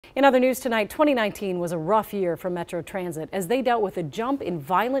In other news tonight, 2019 was a rough year for Metro Transit as they dealt with a jump in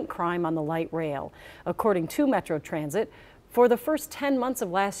violent crime on the light rail. According to Metro Transit, for the first 10 months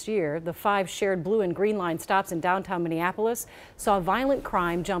of last year, the 5 shared blue and green line stops in downtown Minneapolis saw violent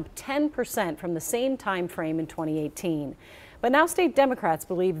crime jump 10% from the same time frame in 2018. But now state Democrats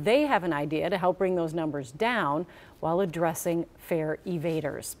believe they have an idea to help bring those numbers down while addressing fare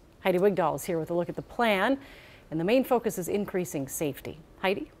evaders. Heidi Wigdahl is here with a look at the plan, and the main focus is increasing safety.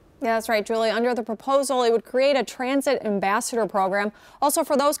 Heidi? Yeah, that's right, Julie. Under the proposal, it would create a transit ambassador program. Also,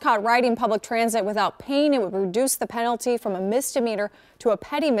 for those caught riding public transit without paying, it would reduce the penalty from a misdemeanor to a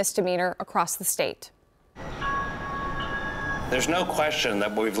petty misdemeanor across the state. There's no question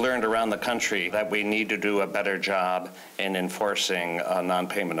that we've learned around the country that we need to do a better job in enforcing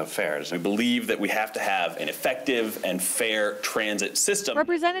non-payment of fares. We believe that we have to have an effective and fair transit system.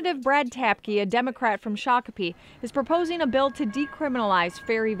 Representative Brad Tabke, a Democrat from Shakopee, is proposing a bill to decriminalize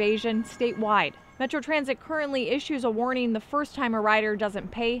fare evasion statewide. Metro Transit currently issues a warning the first time a rider doesn't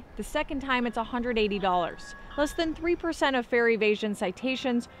pay. The second time, it's $180. Less than 3% of fare evasion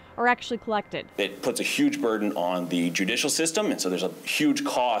citations are actually collected. It puts a huge burden on the judicial system, and so there's a huge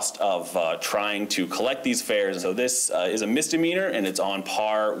cost of trying to collect these fares. So this is a misdemeanor, and it's on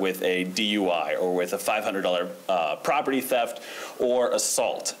par with a DUI or with a $500 property theft or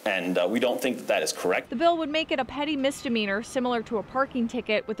assault, and we don't think that that is correct. The bill would make it a petty misdemeanor, similar to a parking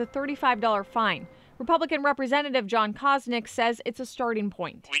ticket, with a $35 fine. Republican Representative John Kosnick says it's a starting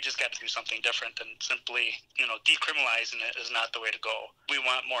point. We just got to do something different, and simply, decriminalizing it is not the way to go. We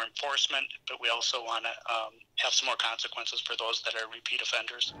want more enforcement, but we also want to have some more consequences for those that are repeat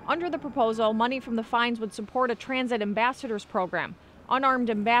offenders. Under the proposal, money from the fines would support a transit ambassadors program. Unarmed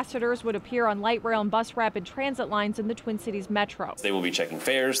ambassadors would appear on light rail and bus rapid transit lines in the Twin Cities metro. They will be checking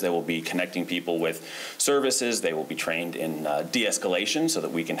fares, they will be connecting people with services, they will be trained in de-escalation so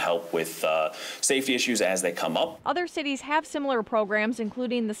that we can help with safety issues as they come up. Other cities have similar programs,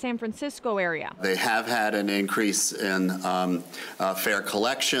 including the San Francisco area. They have had an increase in fare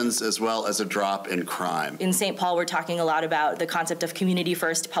collections as well as a drop in crime. In St. Paul, we're talking a lot about the concept of community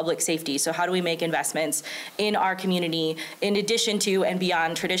first public safety. So how do we make investments in our community in addition to and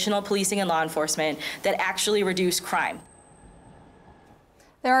beyond traditional policing and law enforcement that actually reduce crime?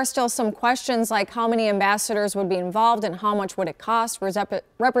 There are still some questions like how many ambassadors would be involved and how much would it cost.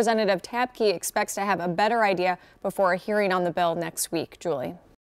 Representative Tabke expects to have a better idea before a hearing on the bill next week. Julie.